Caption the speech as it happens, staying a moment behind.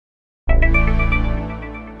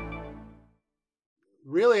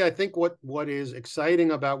really, I think what is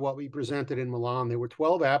exciting about what we presented in Milan, there were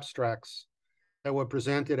 12 abstracts that were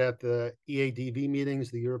presented at the EADV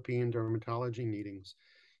meetings, the European Dermatology meetings.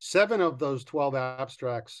 7 of those 12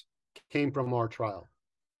 abstracts came from our trial.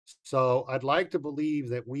 So I'd like to believe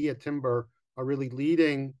that we at Timber are really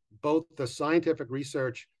leading both the scientific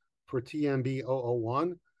research for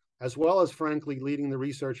TMB-001, as well as, frankly, leading the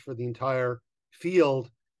research for the entire field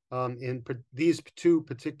in these 2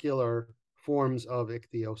 particular forms of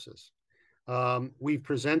ichthyosis. We've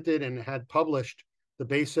presented and had published the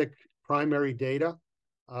basic primary data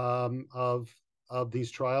of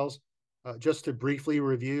these trials. Just to briefly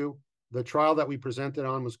review, the trial that we presented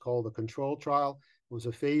on was called the control trial. It was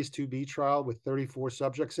a phase 2b trial with 34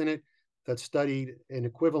 subjects in it that studied in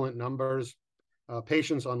equivalent numbers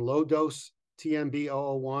patients on low dose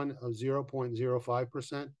TMB-001 of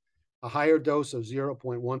 0.05%, a higher dose of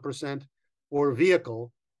 0.1%, or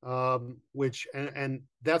vehicle, which, and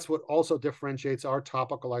that's what also differentiates our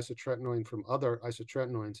topical isotretinoin from other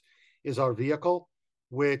isotretinoins, is our vehicle,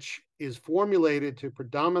 which is formulated to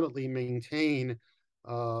predominantly maintain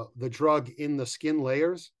the drug in the skin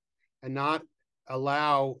layers and not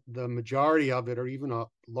allow the majority of it, or even a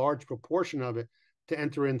large proportion of it, to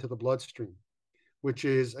enter into the bloodstream, which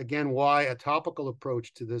is, again, why a topical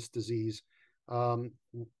approach to this disease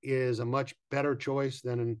is a much better choice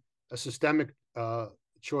than a systemic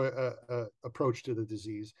approach to the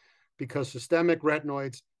disease, because systemic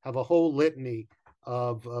retinoids have a whole litany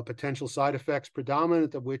of potential side effects,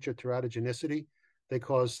 predominant of which are teratogenicity. They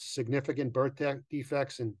cause significant birth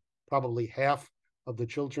defects in probably half of the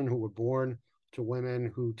children who were born to women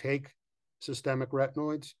who take systemic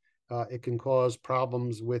retinoids. It can cause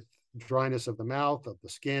problems with dryness of the mouth, of the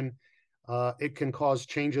skin. It can cause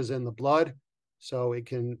changes in the blood. So it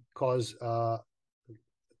can cause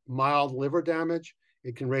mild liver damage.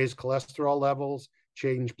 It can raise cholesterol levels,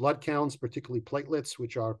 change blood counts, particularly platelets,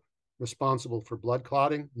 which are responsible for blood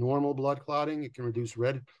clotting, normal blood clotting. It can reduce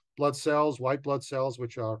red blood cells, white blood cells,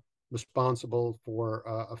 which are responsible for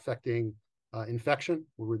affecting infection.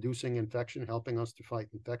 We're reducing infection, helping us to fight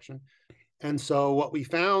infection. And so what we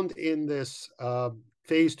found in this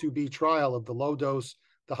phase 2b trial of the low dose,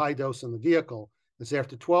 the high dose, and the vehicle is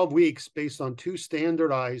after 12 weeks, based on 2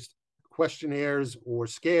 standardized questionnaires or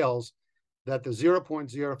scales, that the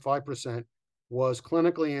 0.05% was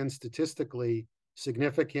clinically and statistically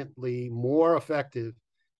significantly more effective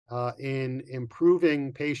in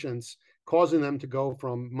improving patients, causing them to go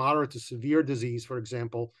from moderate to severe disease, for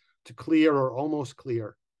example, to clear or almost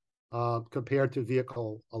clear compared to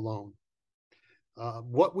vehicle alone.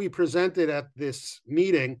 What we presented at this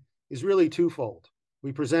meeting is really twofold.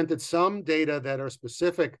 We presented some data that are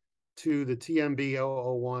specific to the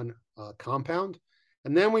TMB-001 compound,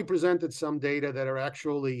 and then we presented some data that are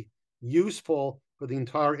actually useful for the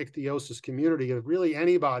entire ichthyosis community, of really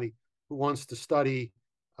anybody who wants to study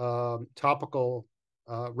topical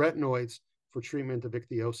retinoids for treatment of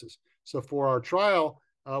ichthyosis. So for our trial,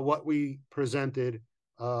 what we presented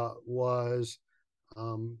was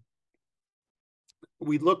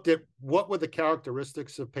we looked at what were the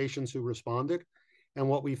characteristics of patients who responded. And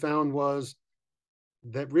what we found was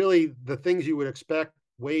that really the things you would expect,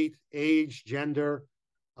 weight, age, gender,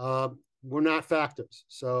 were not factors.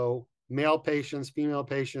 So male patients, female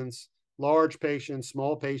patients, large patients,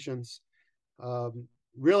 small patients,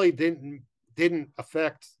 really didn't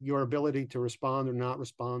affect your ability to respond or not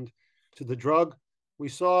respond to the drug. We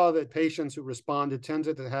saw that patients who responded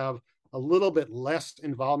tended to have a little bit less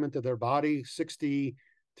involvement of their body. 60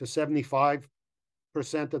 to 75%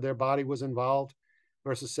 of their body was involved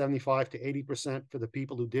versus 75 to 80% for the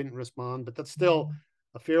people who didn't respond. But that's still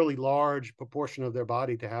a fairly large proportion of their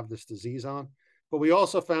body to have this disease on. But we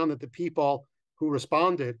also found that the people who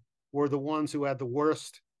responded were the ones who had the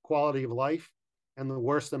worst quality of life and the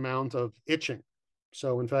worst amount of itching.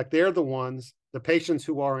 So in fact, they're the ones, the patients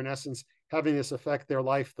who are in essence having this affect their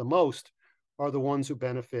life the most, are the ones who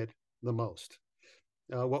benefit the most.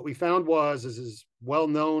 What we found was, as is well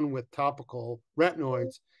known with topical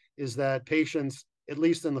retinoids, is that patients, at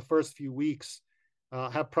least in the first few weeks,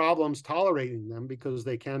 have problems tolerating them because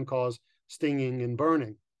they can cause stinging and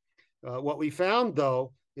burning. What we found,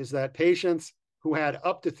 though, is that patients who had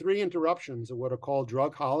up to 3 interruptions of what are called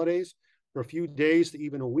drug holidays for a few days to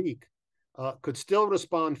even a week could still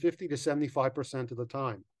respond 50 to 75% of the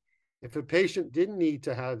time. If a patient didn't need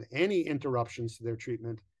to have any interruptions to their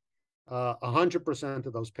treatment, 100%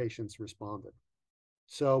 of those patients responded.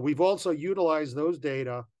 So we've also utilized those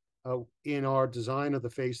data in our design of the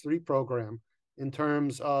phase 3 program, in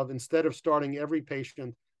terms of, instead of starting every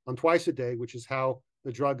patient on twice a day, which is how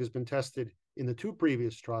the drug has been tested in the 2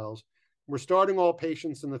 previous trials, we're starting all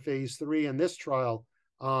patients in the phase 3 in this trial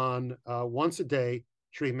on once a day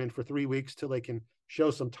treatment for 3 weeks till they can show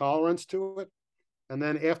some tolerance to it. And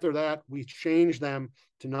then after that, we change them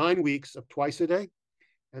to 9 weeks of twice a day,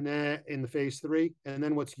 and then in the phase 3. And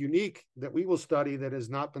then what's unique that we will study that has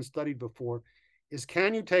not been studied before is,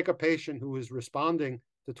 can you take a patient who is responding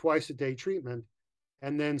to twice a day treatment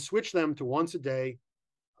and then switch them to once a day,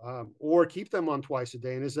 or keep them on twice a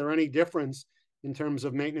day? And is there any difference in terms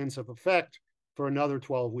of maintenance of effect for another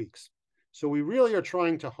 12 weeks? So we really are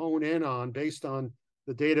trying to hone in on, based on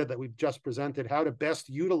the data that we've just presented, how to best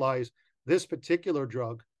utilize this particular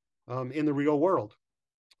drug in the real world.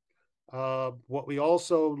 What we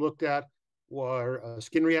also looked at were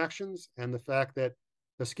skin reactions, and the fact that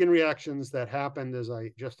the skin reactions that happened, as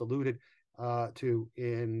I just alluded to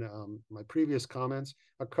in my previous comments,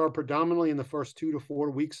 occur predominantly in the first 2 to 4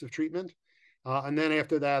 weeks of treatment. And then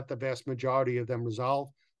after that, the vast majority of them resolve,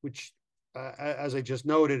 which, as I just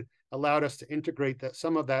noted, allowed us to integrate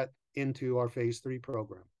some of that into our phase 3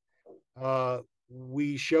 program.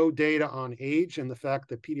 We show data on age and the fact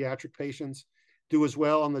that pediatric patients do as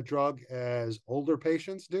well on the drug as older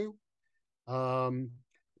patients do.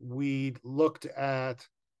 We looked at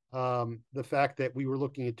the fact that we were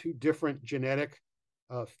looking at 2 different genetic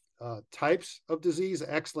types of disease,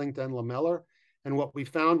 X-linked and lamellar. And what we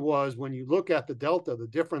found was, when you look at the delta, the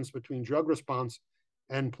difference between drug response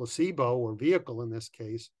and placebo, or vehicle in this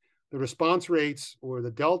case, the response rates, or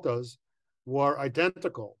the deltas, were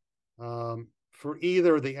identical for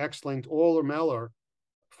either the X-linked or lamellar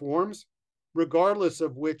forms, regardless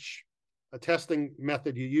of which testing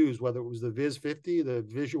method you use, whether it was the VIIS-50, the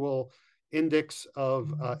Visual Index of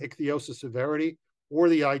Ichthyosis Severity, or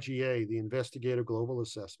the IGA, the Investigator Global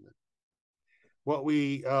Assessment. What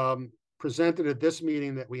we presented at this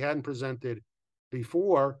meeting that we hadn't presented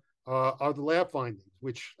before are the lab findings,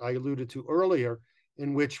 which I alluded to earlier,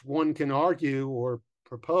 in which one can argue or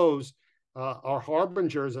propose are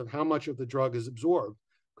harbingers of how much of the drug is absorbed.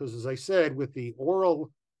 Because, as I said, with the oral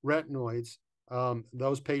retinoids,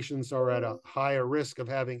 those patients are at a higher risk of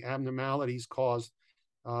having abnormalities caused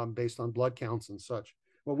based on blood counts and such.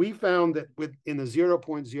 Well, we found that in the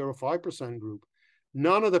 0.05% group,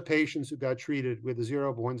 none of the patients who got treated with the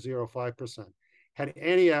 0.05% had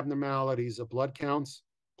any abnormalities of blood counts,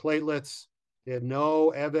 platelets. They had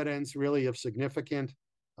no evidence really of significant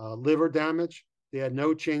liver damage. They had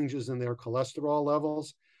no changes in their cholesterol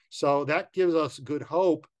levels. So that gives us good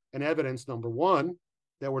hope and evidence, number one,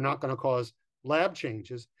 that we're not going to cause lab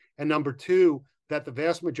changes, and number two, that the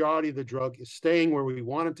vast majority of the drug is staying where we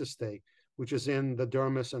want it to stay, which is in the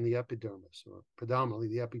dermis and the epidermis, or predominantly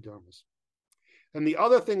the epidermis. And the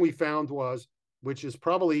other thing we found was, which is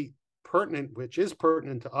pertinent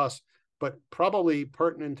to us, but probably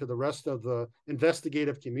pertinent to the rest of the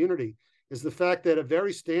investigative community, is the fact that a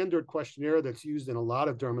very standard questionnaire that's used in a lot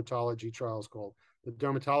of dermatology trials, called the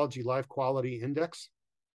Dermatology Life Quality Index,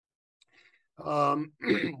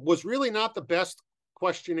 was really not the best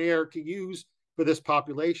questionnaire to use for this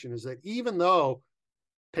population. Is that even though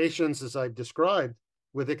patients, as I've described,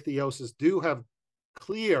 with ichthyosis do have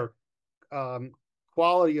clear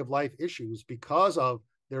quality of life issues because of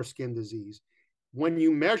their skin disease, when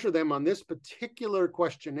you measure them on this particular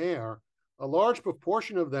questionnaire, a large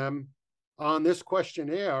proportion of them on this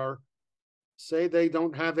questionnaire say they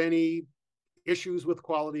don't have any issues with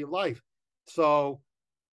quality of life. So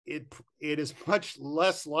it is much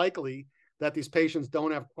less likely that these patients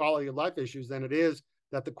don't have quality of life issues than it is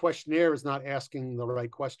that the questionnaire is not asking the right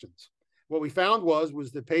questions. What we found was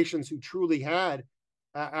the patients who truly had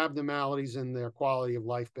abnormalities in their quality of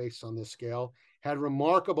life based on this scale had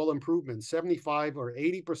remarkable improvements, 75 or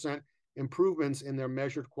 80% improvements in their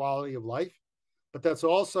measured quality of life. But that's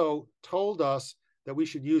also told us that we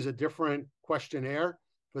should use a different questionnaire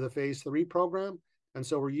for the phase 3 program. And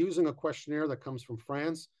so we're using a questionnaire that comes from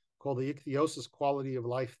France called the Ichthyosis Quality of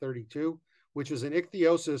Life 32, which is an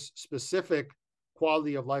ichthyosis specific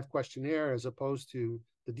quality of life questionnaire, as opposed to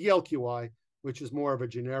the DLQI, which is more of a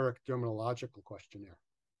generic dermatological questionnaire.